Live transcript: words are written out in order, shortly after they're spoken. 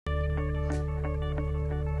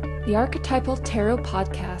The Archetypal Tarot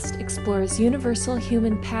podcast explores universal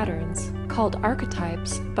human patterns, called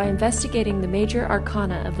archetypes, by investigating the major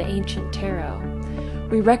arcana of the ancient tarot.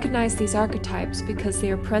 We recognize these archetypes because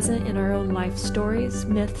they are present in our own life stories,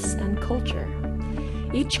 myths, and culture.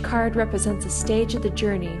 Each card represents a stage of the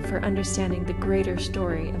journey for understanding the greater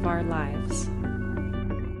story of our lives.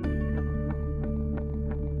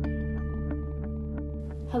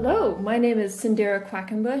 Hello, my name is Cindera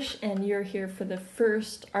Quackenbush, and you're here for the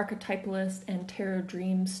first Archetypalist and Tarot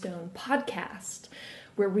Dreamstone podcast,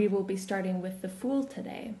 where we will be starting with the Fool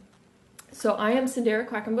today. So I am Cindera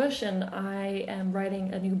Quackenbush, and I am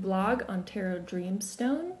writing a new blog on Tarot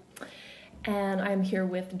Dreamstone, and I'm here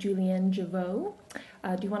with Julienne Javot.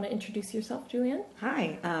 Do you want to introduce yourself, Julienne?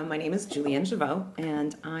 Hi, my name is Julienne Javot,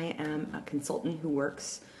 and I am a consultant who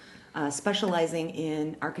works specializing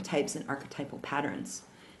in archetypes and archetypal patterns.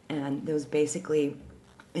 And those basically,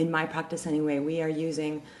 in my practice anyway, we are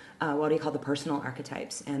using what we call the personal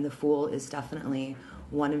archetypes, and the Fool is definitely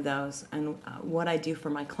one of those. And what I do for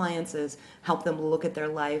my clients is help them look at their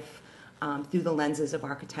life through the lenses of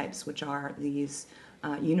archetypes, which are these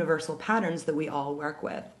universal patterns that we all work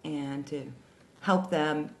with, and to help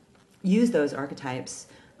them use those archetypes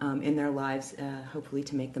in their lives, hopefully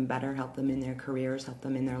to make them better, help them in their careers, help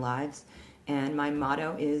them in their lives. And my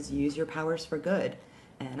motto is use your powers for good.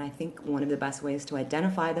 And I think one of the best ways to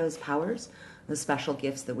identify those powers, the special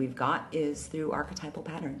gifts that we've got, is through archetypal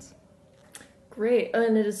patterns. Great.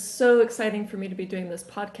 And it is so exciting for me to be doing this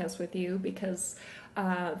podcast with you because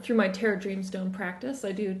through my Tarot Dreamstone practice,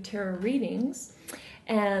 I do tarot readings.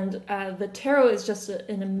 And the tarot is just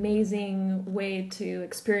an amazing way to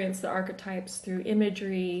experience the archetypes through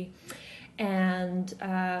imagery. And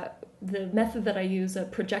the method that I use, a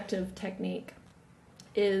projective technique,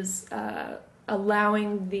 is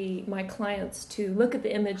allowing my clients to look at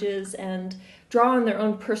the images and draw on their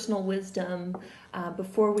own personal wisdom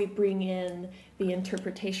before we bring in the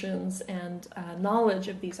interpretations and knowledge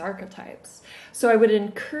of these archetypes. So I would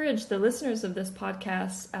encourage the listeners of this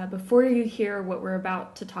podcast, before you hear what we're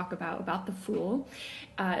about to talk about the Fool,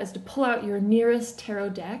 is to pull out your nearest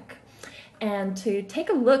tarot deck and to take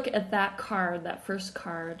a look at that card, that first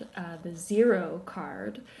card, the 0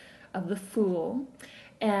 card of the Fool.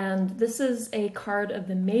 And this is a card of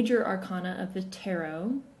the major arcana of the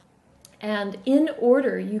tarot. And in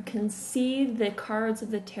order, you can see the cards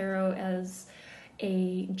of the tarot as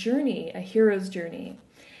a journey, a hero's journey.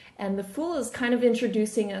 And the Fool is kind of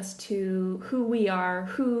introducing us to who we are,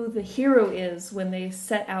 who the hero is when they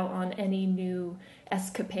set out on any new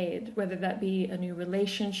escapade, whether that be a new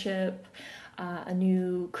relationship, a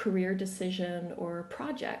new career decision, or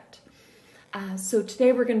project. So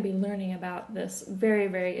today we're going to be learning about this very,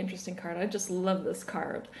 very interesting card. I just love this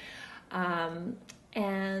card.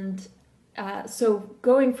 So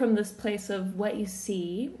going from this place of what you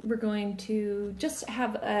see, we're going to just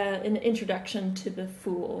have an introduction to the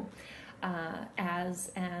Fool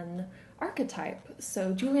as an archetype.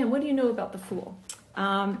 So Julienne, what do you know about the Fool?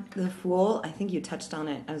 The Fool, I think you touched on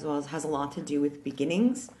it as well, as has a lot to do with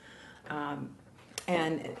beginnings.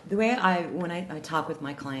 And the way when I talk with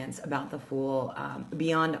my clients about the Fool,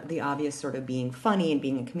 beyond the obvious sort of being funny and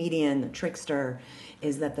being a comedian, a trickster,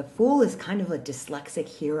 is that the Fool is kind of a dyslexic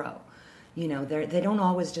hero. You know, they don't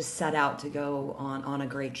always just set out to go on a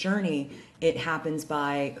great journey. It happens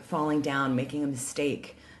by falling down, making a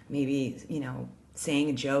mistake, maybe, saying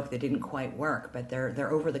a joke that didn't quite work, but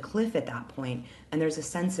they're over the cliff at that point, and there's a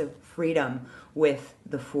sense of freedom with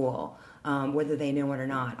the Fool. Whether they know it or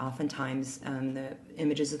not. Oftentimes, the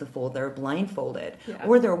images of the Fool, they're blindfolded,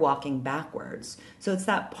 or they're walking backwards. So it's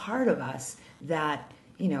that part of us that,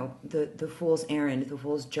 the Fool's errand, the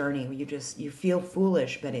Fool's journey, you feel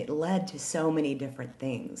foolish, but it led to so many different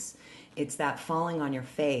things. It's that falling on your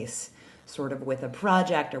face, sort of with a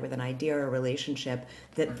project or with an idea or a relationship,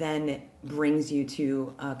 that then brings you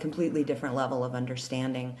to a completely different level of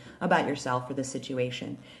understanding about yourself or the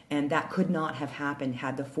situation. And that could not have happened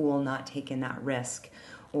had the Fool not taken that risk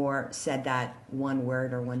or said that one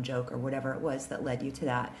word or one joke or whatever it was that led you to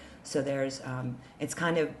that. So there's, it's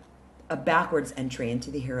kind of a backwards entry into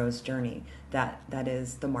the hero's journey. That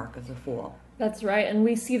is the mark of the Fool. That's right. And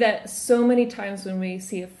we see that so many times when we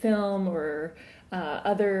see a film or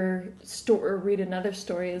or read another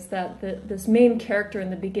story, is that this main character in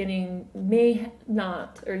the beginning may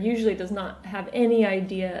not, or usually does not, have any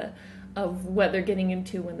idea of what they're getting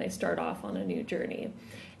into when they start off on a new journey.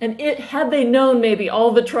 And had they known maybe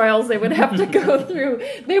all the trials they would have to go through,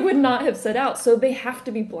 they would not have set out. So they have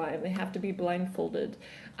to be blind. They have to be blindfolded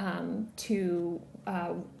to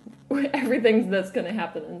everything that's going to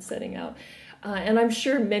happen in setting out. And I'm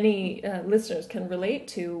sure many listeners can relate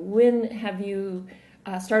to, when have you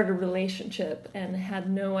started a relationship and had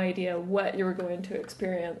no idea what you were going to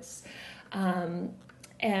experience,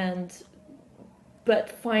 and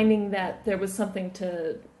but finding that there was something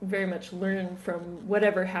to very much learn from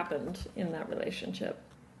whatever happened in that relationship,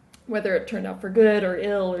 whether it turned out for good or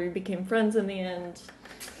ill, or you became friends in the end.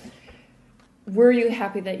 Were you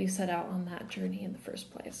happy that you set out on that journey in the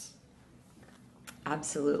first place?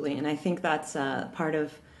 Absolutely, and I think that's part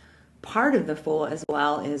of the Fool as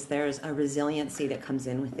well, is there's a resiliency that comes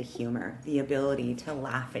in with the humor, the ability to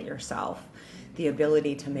laugh at yourself, the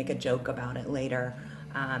ability to make a joke about it later,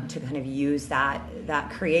 to kind of use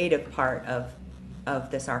that creative part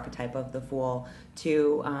of this archetype of the Fool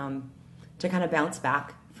to kind of bounce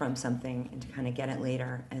back from something and to kind of get it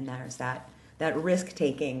later. And there's that risk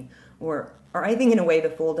taking, or I think in a way the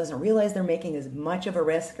Fool doesn't realize they're making as much of a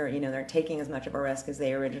risk, or they're taking as much of a risk as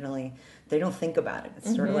they don't think about it.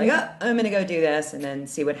 It's sort of like, oh, I'm going to go do this and then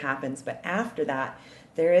see what happens. But after that,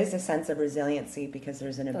 there is a sense of resiliency because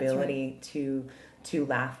there's an ability to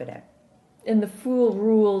laugh at it. And the Fool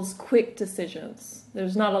rules quick decisions.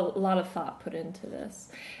 There's not a lot of thought put into this.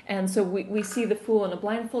 And so we see the Fool in a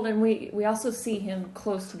blindfold, and we also see him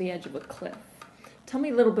close to the edge of a cliff. Tell me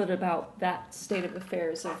a little bit about that state of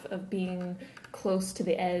affairs of being close to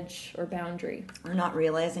the edge or boundary. Or not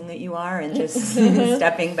realizing that you are and just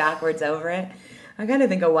stepping backwards over it. I kind of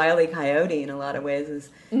think of Wile E. Coyote in a lot of ways is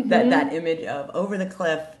that image of over the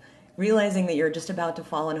cliff, realizing that you're just about to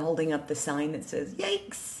fall and holding up the sign that says,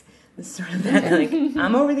 yikes! It's sort of that, like,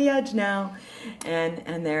 I'm over the edge now.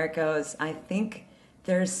 And there it goes. I think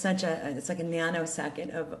there's it's like a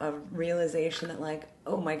nanosecond of realization that, like,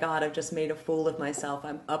 oh my God, I've just made a fool of myself.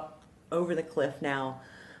 I'm up over the cliff now.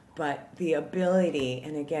 But the ability,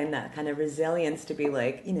 and again, that kind of resilience to be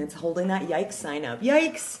like, it's holding that yikes sign up.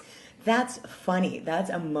 Yikes! That's funny. That's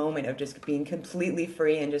a moment of just being completely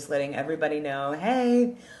free and just letting everybody know,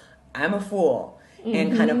 hey, I'm a fool.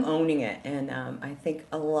 And kind of owning it. And I think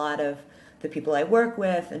a lot of the people I work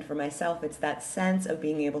with, and for myself, it's that sense of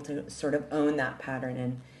being able to sort of own that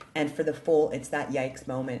pattern. And for the Fool, it's that yikes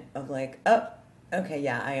moment of like, oh, okay,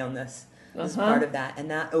 yeah, I own this. This is part of that.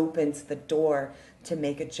 And that opens the door to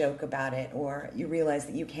make a joke about it, or you realize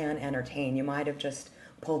that you can entertain. You might have just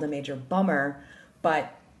pulled a major bummer,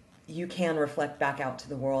 but you can reflect back out to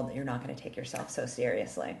the world that you're not going to take yourself so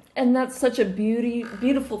seriously. And that's such a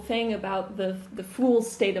beautiful thing about the Fool's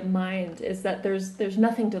state of mind, is that there's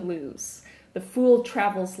nothing to lose. The Fool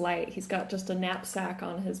travels light. He's got just a knapsack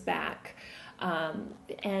on his back.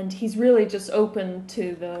 And he's really just open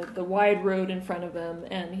to the wide road in front of him,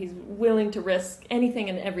 and he's willing to risk anything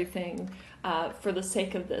and everything for the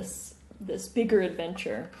sake of this bigger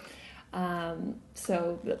adventure.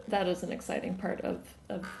 So that is an exciting part of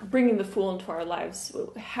bringing the Fool into our lives.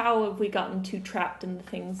 How have we gotten too trapped in the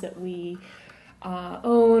things that we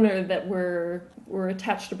own, or that we're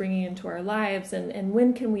attached to bringing into our lives, and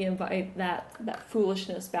when can we invite that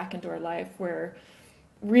foolishness back into our life, where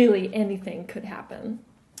really anything could happen?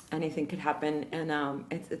 Anything could happen. And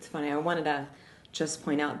it's funny, I wanted to just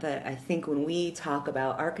point out that I think when we talk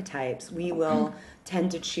about archetypes, we will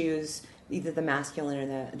tend to choose either the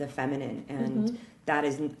masculine or the feminine, and that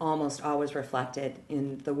is almost always reflected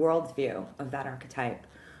in the worldview of that archetype.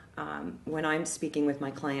 When I'm speaking with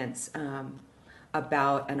my clients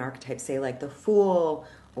about an archetype, say like the Fool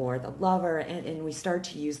or the Lover, and we start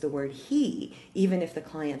to use the word he, even if the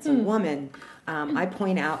client's a woman, I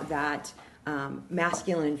point out that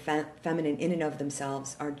masculine and feminine in and of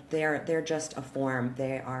themselves they're just a form.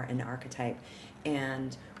 They are an archetype.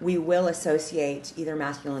 And we will associate either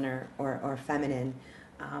masculine or feminine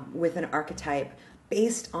with an archetype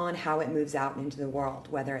based on how it moves out into the world,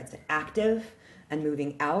 whether it's active and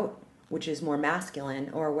moving out, which is more masculine,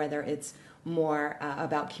 or whether it's more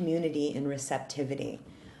about community and receptivity,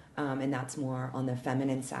 and that's more on the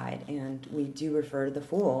feminine side. And we do refer to the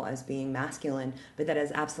Fool as being masculine, but that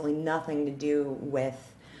has absolutely nothing to do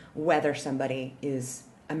with whether somebody is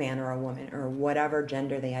a man or a woman, or whatever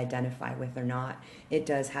gender they identify with or not. It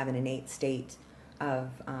does have an innate state of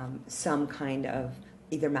some kind of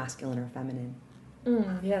either masculine or feminine.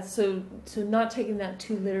 Yeah, so not taking that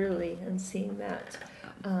too literally and seeing that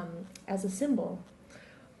as a symbol.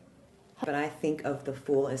 But I think of the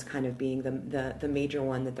Fool as kind of being the major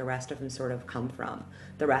one that the rest of them sort of come from.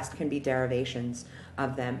 The rest can be derivations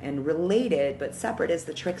of them, and related but separate is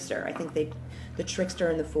the Trickster. I think the Trickster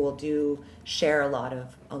and the Fool do share a lot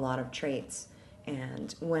of traits.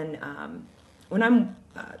 And when I'm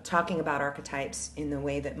talking about archetypes in the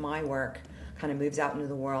way that my work kind of moves out into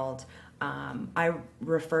the world, I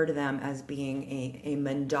refer to them as being a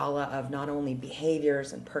mandala of not only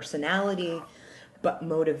behaviors and personality, but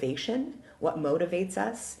motivation, what motivates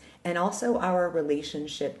us, and also our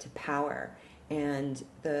relationship to power. And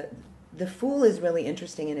the Fool is really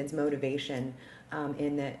interesting in its motivation,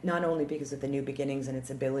 in that not only because of the new beginnings and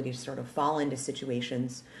its ability to sort of fall into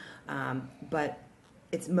situations, but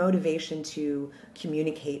its motivation to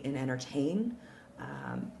communicate and entertain.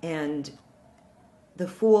 And the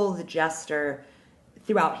Fool, the Jester,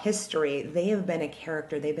 throughout history, they have been a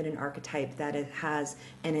character, they've been an archetype that has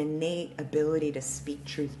an innate ability to speak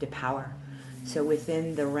truth to power. So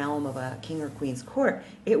within the realm of a king or queen's court,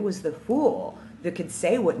 it was the Fool that could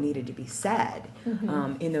say what needed to be said.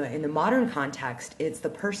 In the modern context, it's the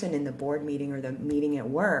person in the board meeting or the meeting at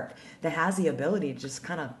work that has the ability to just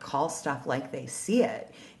kind of call stuff like they see it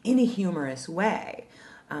in a humorous way.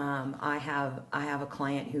 I have a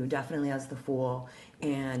client who definitely has the Fool,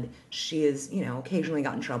 and she is, occasionally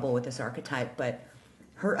got in trouble with this archetype, but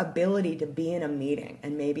her ability to be in a meeting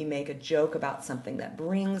and maybe make a joke about something that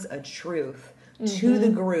brings a truth to the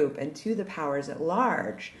group and to the powers at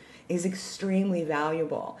large is extremely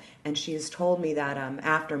valuable. And she has told me that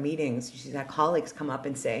after meetings, she's had colleagues come up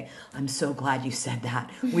and say, "I'm so glad you said that.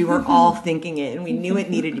 We were all thinking it and we knew it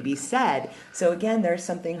needed to be said." So again, there's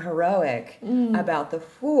something heroic about the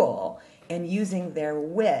Fool and using their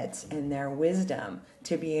wit and their wisdom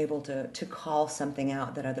to be able to call something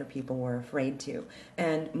out that other people were afraid to.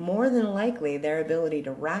 And more than likely, their ability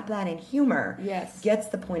to wrap that in humor gets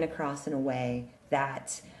the point across in a way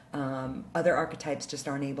that other archetypes just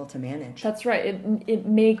aren't able to manage. That's right. It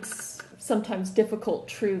makes sometimes difficult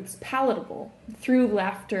truths palatable. Through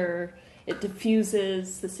laughter, it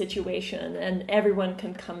diffuses the situation and everyone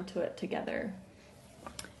can come to it together.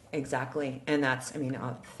 Exactly. And that's,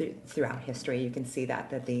 throughout history, you can see that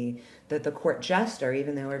the court jester,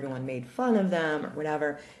 even though everyone made fun of them or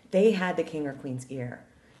whatever, they had the king or queen's ear.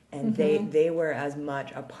 And they were as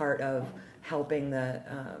much a part of helping the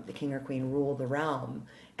king or queen rule the realm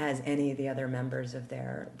as any of the other members of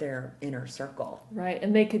their inner circle. Right,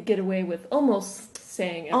 and they could get away with almost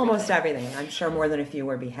saying everything. Almost everything. I'm sure more than a few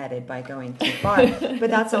were beheaded by going too far. But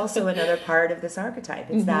that's also another part of this archetype.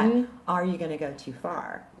 It's that, are you going to go too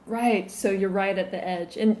far? Right, so you're right at the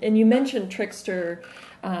edge. And you mentioned trickster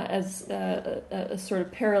as a sort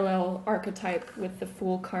of parallel archetype with the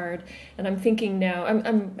Fool card. And I'm thinking now,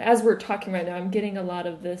 I'm as we're talking right now, I'm getting a lot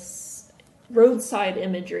of this roadside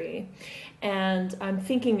imagery. And I'm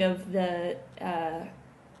thinking of the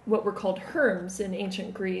what were called Herms in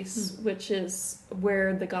ancient Greece, which is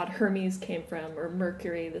where the god Hermes came from, or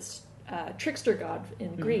Mercury, this trickster god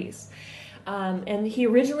in Greece. And he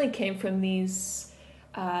originally came from these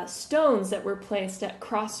stones that were placed at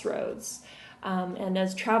crossroads. And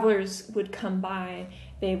as travelers would come by,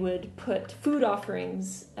 they would put food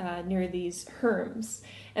offerings near these Herms.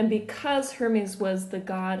 And because Hermes was the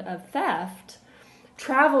god of theft,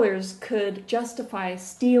 travelers could justify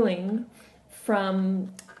stealing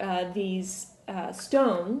from these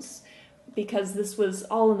stones because this was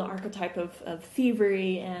all in the archetype of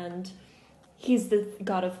thievery, and he's the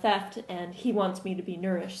god of theft and he wants me to be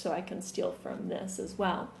nourished so I can steal from this as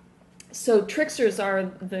well. So tricksters are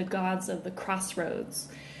the gods of the crossroads.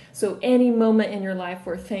 So any moment in your life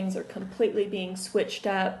where things are completely being switched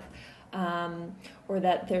up, or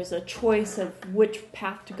that there's a choice of which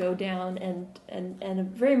path to go down,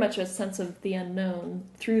 and very much a sense of the unknown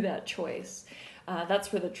through that choice.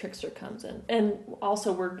 That's where the trickster comes in. And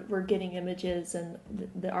also we're getting images and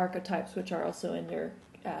the archetypes, which are also in your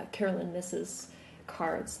Carolyn Misses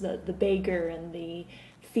cards, the beggar and the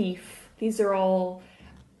thief. These are all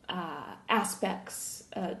aspects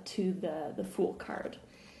to the Fool card.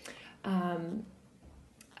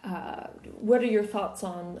 What are your thoughts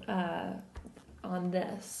on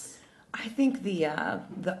this? I think the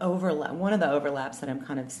overlap, one of the overlaps that I'm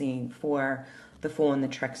kind of seeing for the Fool and the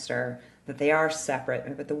trickster, that they are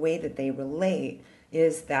separate, but the way that they relate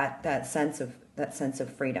is that sense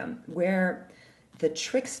of freedom, where the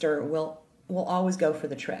trickster will always go for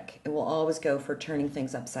the trick. It will always go for turning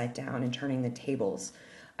things upside down and turning the tables.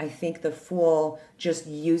 I think the Fool just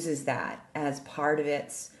uses that as part of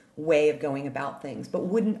its way of going about things, but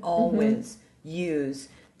wouldn't always use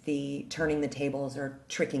the turning the tables or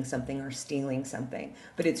tricking something or stealing something.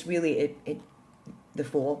 But it's really the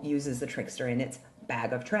Fool uses the trickster in its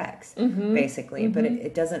bag of tricks, basically. But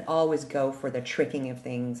it doesn't always go for the tricking of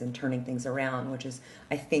things and turning things around, which is,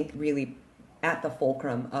 I think, really at the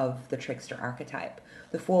fulcrum of the trickster archetype.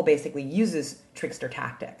 The Fool basically uses trickster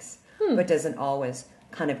tactics, but doesn't always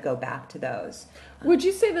kind of go back to those. Would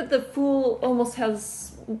you say that the fool almost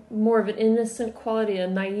has more of an innocent quality, a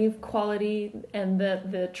naive quality, and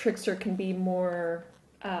that the trickster can be more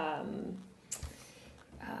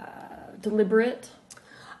deliberate?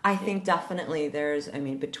 I think definitely there's, I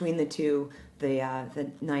mean, between the two,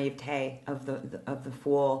 the naivete of the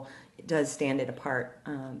fool does stand it apart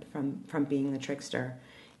from being the trickster,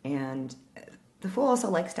 and the fool also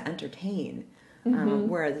likes to entertain,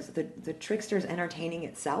 whereas the trickster is entertaining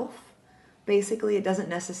itself. Basically, it doesn't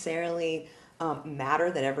necessarily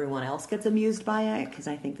matter that everyone else gets amused by it, because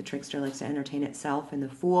I think the trickster likes to entertain itself, and the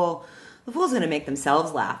fool's going to make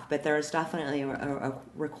themselves laugh, but there's definitely a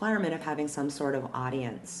requirement of having some sort of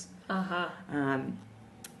audience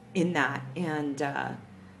in that. And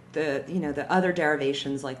the other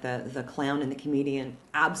derivations like the clown and the comedian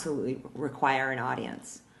absolutely require an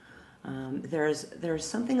audience. There's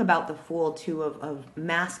something about the fool too of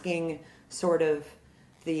masking sort of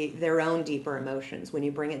their own deeper emotions. When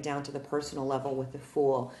you bring it down to the personal level with the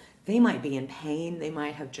fool, they might be in pain. They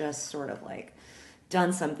might have just sort of like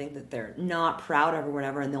done something that they're not proud of or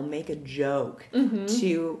whatever, and they'll make a joke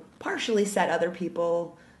to partially set other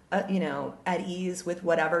people, at ease with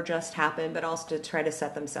whatever just happened, but also to try to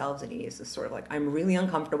set themselves at ease. It's sort of like, I'm really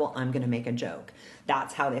uncomfortable, I'm going to make a joke.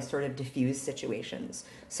 That's how they sort of diffuse situations.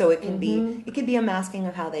 So it can be a masking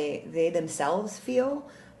of how they themselves feel,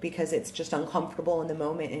 because it's just uncomfortable in the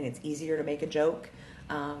moment and it's easier to make a joke.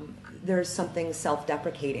 There's something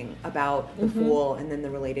self-deprecating about the fool and then the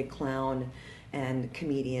related clown and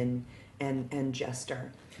comedian and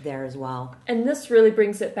jester there as well. And this really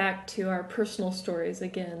brings it back to our personal stories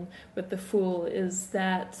again with the fool, is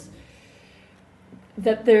that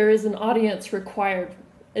there is an audience required.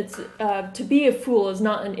 It's to be a fool is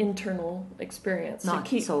not an internal experience. Not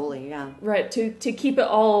solely, yeah. Right, to keep it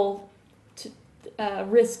all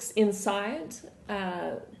risks inside,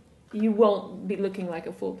 you won't be looking like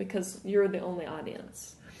a fool because you're the only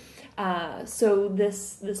audience. So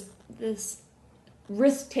this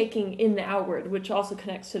risk-taking in the outward, which also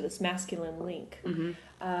connects to this masculine link,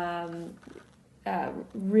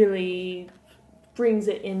 really brings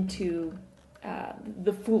it into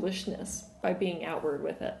the foolishness by being outward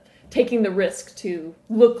with it, taking the risk to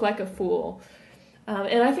look like a fool.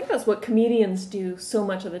 And I think that's what comedians do so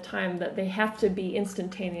much of the time, that they have to be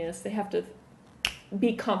instantaneous. They have to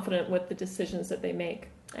be confident with the decisions that they make.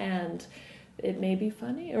 And it may be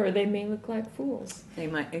funny, or they may look like fools. They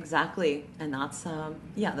might, exactly. And that's,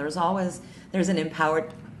 there's an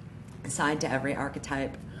empowered side to every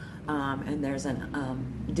archetype. And there's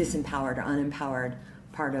an disempowered or unempowered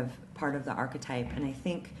part of the archetype. And I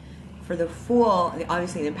think for the fool,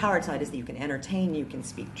 obviously the empowered side is that you can entertain, you can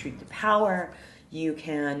speak truth to power, you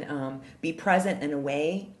can be present in a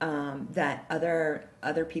way that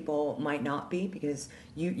other people might not be, because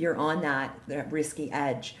you're on that risky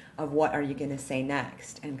edge of what are you going to say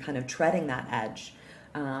next, and kind of treading that edge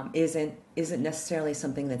isn't necessarily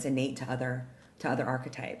something that's innate to other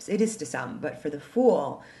archetypes. It is to some, but for the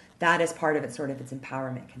fool, that is part of it, sort of its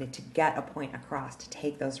empowerment, kind of to get a point across, to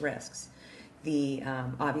take those risks. The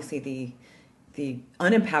obviously the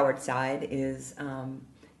unempowered side is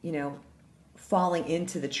falling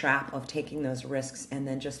into the trap of taking those risks and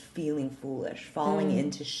then just feeling foolish, falling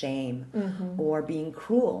into shame, or being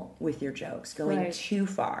cruel with your jokes, going too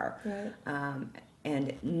far,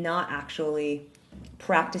 and not actually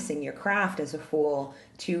practicing your craft as a fool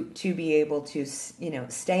to be able to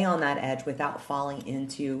stay on that edge without falling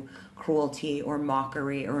into cruelty or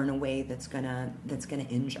mockery, or in a way that's gonna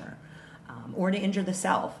injure. Or to injure the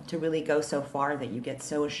self, to really go so far that you get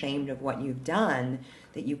so ashamed of what you've done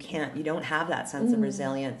that you don't have that sense of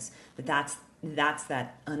resilience, that's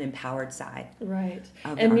that unempowered side. Right.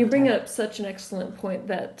 And you bring up such an excellent point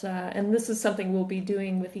that, and this is something we'll be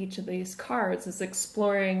doing with each of these cards, is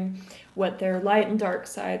exploring what their light and dark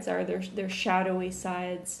sides are, their shadowy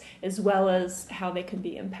sides, as well as how they can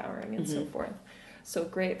be empowering and so forth. So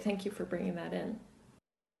great. Thank you for bringing that in.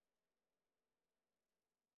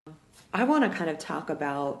 I want to kind of talk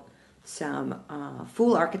about some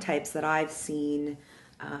fool archetypes that I've seen.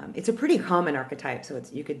 It's a pretty common archetype, so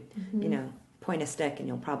you could point a stick and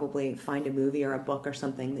you'll probably find a movie or a book or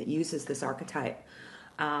something that uses this archetype.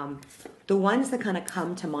 The ones that kind of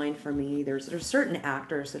come to mind for me, there's certain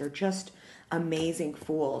actors that are just amazing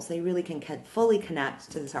fools. They really can fully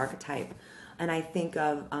connect to this archetype. And I think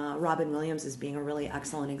of Robin Williams as being a really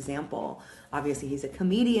excellent example. Obviously, he's a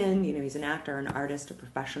comedian, he's an actor, an artist, a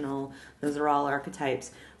professional. Those are all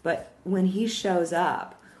archetypes. But when he shows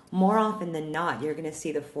up, more often than not, you're going to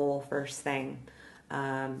see the fool first thing.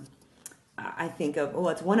 I think of, well,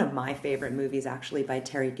 it's one of my favorite movies actually by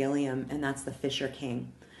Terry Gilliam, and that's The Fisher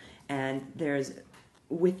King. And there's,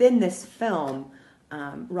 within this film,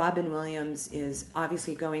 Robin Williams is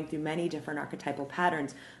obviously going through many different archetypal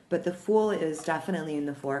patterns, but the fool is definitely in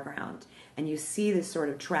the foreground. And you see this sort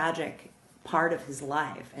of tragic part of his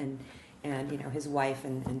life, and his wife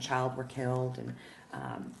and child were killed, and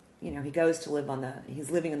he goes to live he's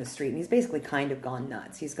living on the street, and he's basically kind of gone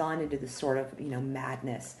nuts. He's gone into this sort of,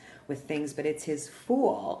 madness with things, but it's his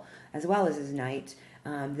fool as well as his knight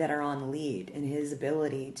that are on lead, and his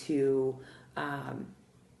ability to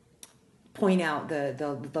point out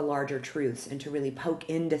the larger truths and to really poke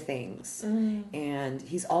into things. And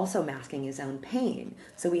he's also masking his own pain.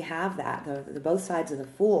 So we have that, the both sides of the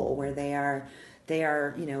fool, where they are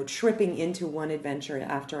tripping into one adventure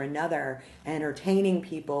after another, entertaining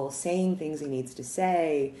people, saying things he needs to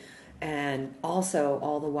say, and also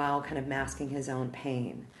all the while kind of masking his own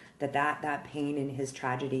pain. That pain in his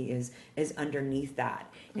tragedy is underneath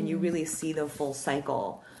that. And you really see the full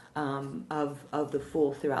cycle of the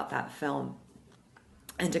fool throughout that film.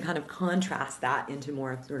 And to kind of contrast that into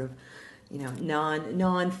more sort of,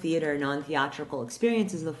 non-theater, non-theatrical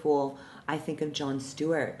experiences of the fool, I think of Jon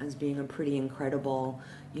Stewart as being a pretty incredible,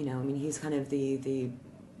 he's kind of the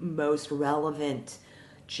most relevant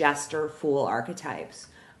jester fool archetypes.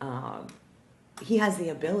 He has the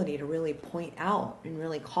ability to really point out and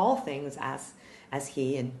really call things as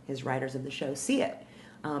he and his writers of the show see it,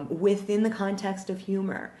 within the context of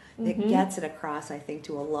humor that gets it across, I think,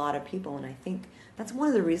 to a lot of people. And I think that's one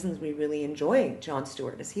of the reasons we really enjoy Jon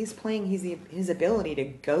Stewart, is he's playing his ability to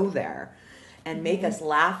go there and make us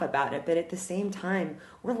laugh about it. But at the same time,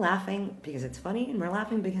 we're laughing because it's funny, and we're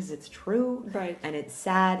laughing because it's true. Right. And it's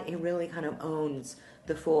sad. It really kind of owns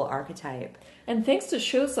the fool archetype. And thanks to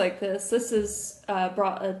shows like this has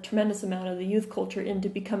brought a tremendous amount of the youth culture into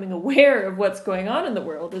becoming aware of what's going on in the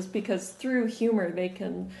world, is because through humor they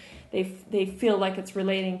feel like it's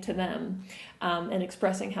relating to them, and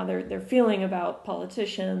expressing how they're feeling about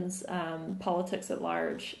politicians, politics at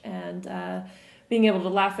large, and being able to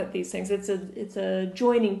laugh at these things. It's a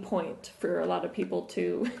joining point for a lot of people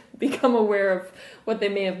to become aware of what they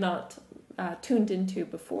may have not tuned into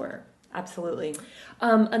before. Absolutely.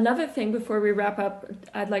 Another thing before we wrap up,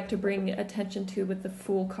 I'd like to bring attention to with the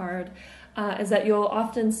Fool card, is that you'll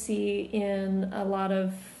often see in a lot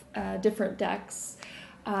of different decks,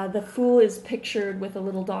 the Fool is pictured with a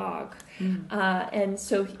little dog. And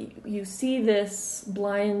so you see this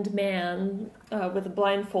blind man with a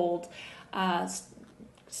blindfold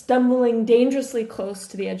stumbling dangerously close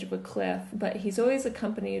to the edge of a cliff, but he's always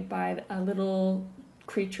accompanied by a little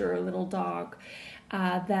creature, a little dog,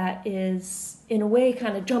 that is, in a way,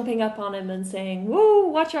 kind of jumping up on him and saying, "Whoa,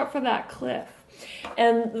 watch out for that cliff."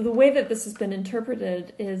 And the way that this has been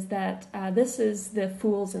interpreted is that this is the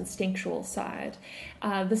fool's instinctual side.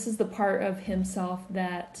 This is the part of himself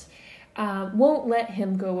that won't let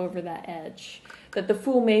him go over that edge. That the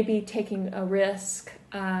fool may be taking a risk,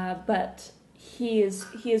 but he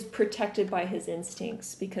is protected by his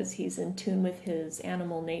instincts, because he's in tune with his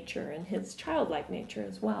animal nature and his childlike nature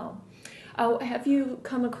as well. Have you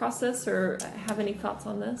come across this or have any thoughts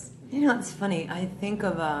on this? It's funny. I think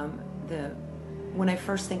of when I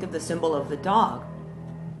first think of the symbol of the dog,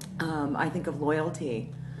 I think of loyalty.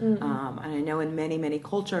 And I know in many, many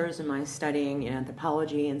cultures, in my studying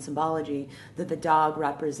anthropology and symbology, that the dog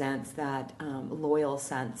represents that loyal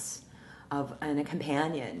sense and a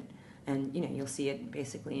companion. And you'll see it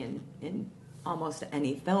basically in almost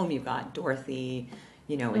any film. You've got Dorothy,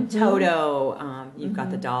 in Toto, you've got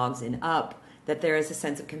the dogs in Up, that there is a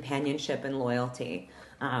sense of companionship and loyalty,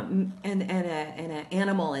 and an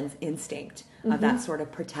animal instinct of that sort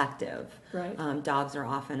of protective. Right. Dogs are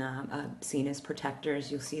often seen as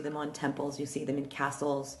protectors. You'll see them on temples, you see them in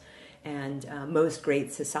castles, and most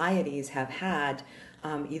great societies have had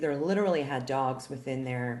either literally had dogs within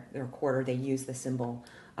their quarter. They use the symbol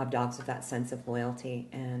of dogs with that sense of loyalty.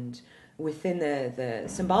 And within the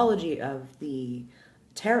symbology of the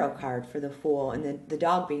tarot card for the Fool and the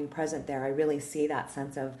dog being present there, I really see that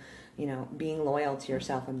sense of, being loyal to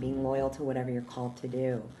yourself and being loyal to whatever you're called to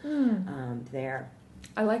do there.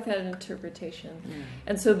 I like that interpretation.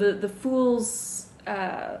 And so the Fool's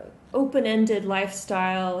open-ended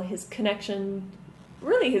lifestyle, his connection,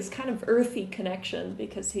 really his kind of earthy connection,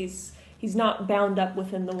 because he's not bound up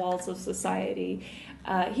within the walls of society.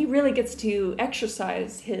 He really gets to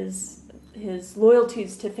exercise his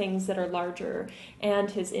loyalties to things that are larger and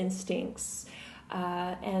his instincts,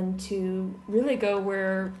 and to really go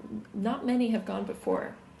where not many have gone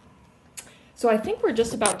before. So I think we're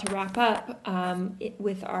just about to wrap up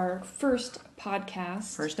with our first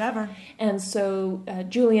podcast. First ever. And so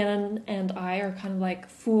Julian and I are kind of like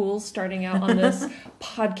fools starting out on this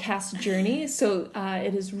podcast journey. So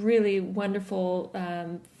it is really wonderful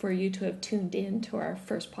for you to have tuned in to our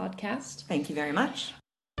first podcast. Thank you very much.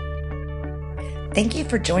 Thank you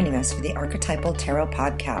for joining us for the Archetypal Tarot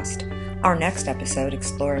Podcast. Our next episode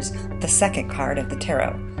explores the second card of the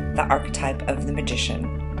tarot, the archetype of the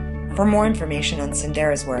magician. For more information on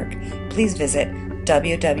Sindera's work, please visit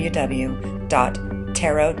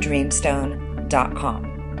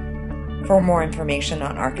www.tarotdreamstone.com. For more information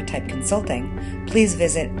on Archetype Consulting, please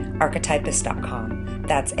visit archetypist.com.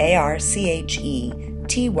 That's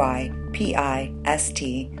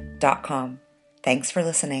ARCHETYPIST.com. Thanks for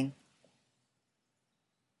listening.